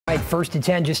Right, first to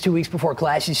 10, just 2 weeks before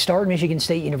classes start, Michigan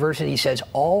State University says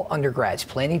all undergrads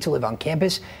planning to live on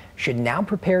campus should now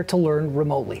prepare to learn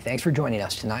remotely. Thanks for joining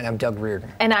us tonight. I'm Doug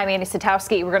Reardon. And I'm Annie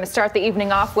Satowski. We're going to start the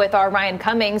evening off with our Ryan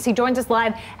Cummings. He joins us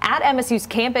live at MSU's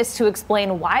campus to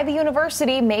explain why the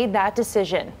university made that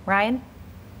decision. Ryan?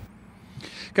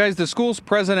 Guys, the school's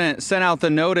president sent out the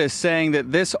notice saying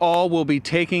that this all will be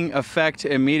taking effect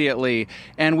immediately.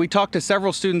 And we talked to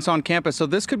several students on campus, so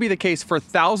this could be the case for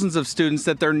thousands of students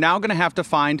that they're now going to have to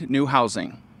find new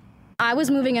housing. I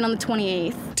was moving in on the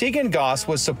 28th. Tegan Goss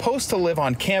was supposed to live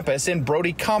on campus in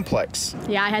Brody Complex.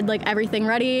 Yeah, I had like everything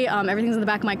ready. Everything's in the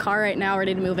back of my car right now,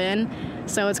 ready to move in.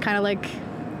 So it's kind of like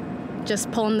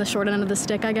just pulling the short end of the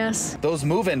stick, I guess. Those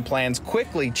move-in plans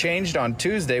quickly changed on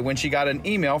Tuesday when she got an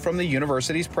email from the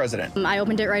university's president. I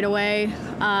opened it right away,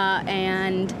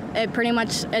 and it pretty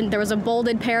much, and there was a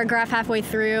bolded paragraph halfway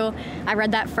through. I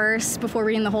read that first before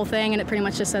reading the whole thing, and it pretty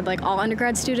much just said like all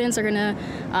undergrad students are gonna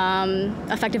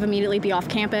effective immediately be off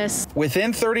campus.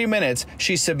 Within 30 minutes,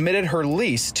 she submitted her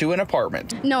lease to an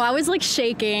apartment. No, I was like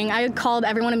shaking. I called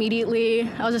everyone immediately.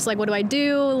 I was just like, what do I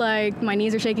do? Like my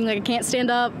knees are shaking, like I can't stand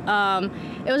up.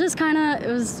 It was just it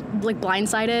was like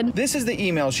blindsided. This is the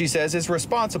email she says is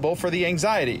responsible for the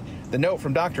anxiety. The note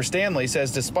from Dr. Stanley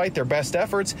says despite their best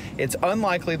efforts, it's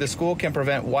unlikely the school can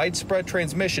prevent widespread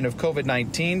transmission of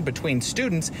COVID-19 between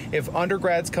students if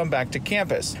undergrads come back to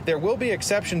campus. There will be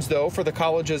exceptions, though, for the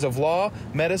colleges of law,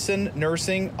 medicine,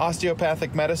 nursing,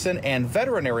 osteopathic medicine, and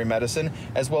veterinary medicine,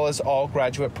 as well as all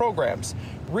graduate programs.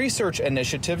 Research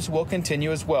initiatives will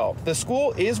continue as well. The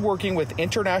school is working with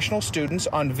international students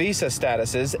on visa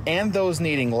statuses and those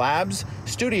needing labs,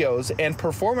 studios, and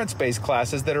performance-based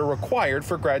classes that are required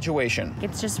for graduation.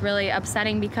 It's just really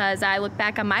upsetting because I look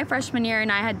back on my freshman year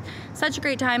and I had such a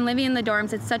great time living in the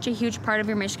dorms. It's such a huge part of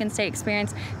your Michigan State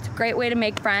experience. It's a great way to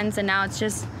make friends, and now it's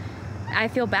just, I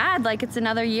feel bad, like it's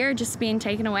another year just being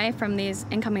taken away from these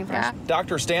incoming freshmen.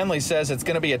 Dr. Stanley says it's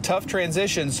going to be a tough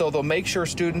transition, so they'll make sure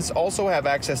students also have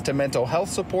access to mental health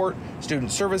support, student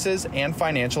services, and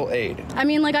financial aid. I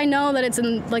mean, like I know that it's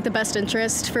in like the best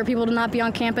interest for people to not be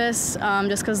on campus,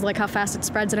 just because like how fast it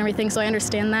spreads and everything, so I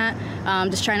understand that.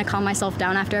 Just trying to calm myself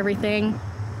down after everything.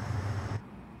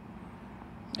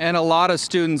 And a lot of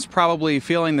students probably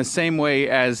feeling the same way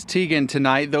as Tegan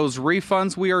tonight. Those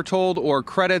refunds, we are told, or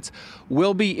credits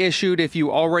will be issued if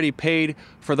you already paid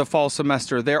for the fall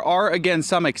semester. There are, again,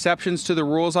 some exceptions to the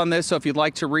rules on this, so if you'd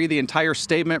like to read the entire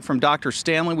statement from Dr.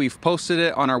 Stanley, we've posted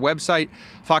it on our website,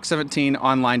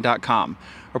 fox17online.com.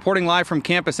 Reporting live from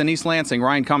campus in East Lansing,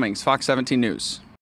 Ryan Cummings, Fox 17 News.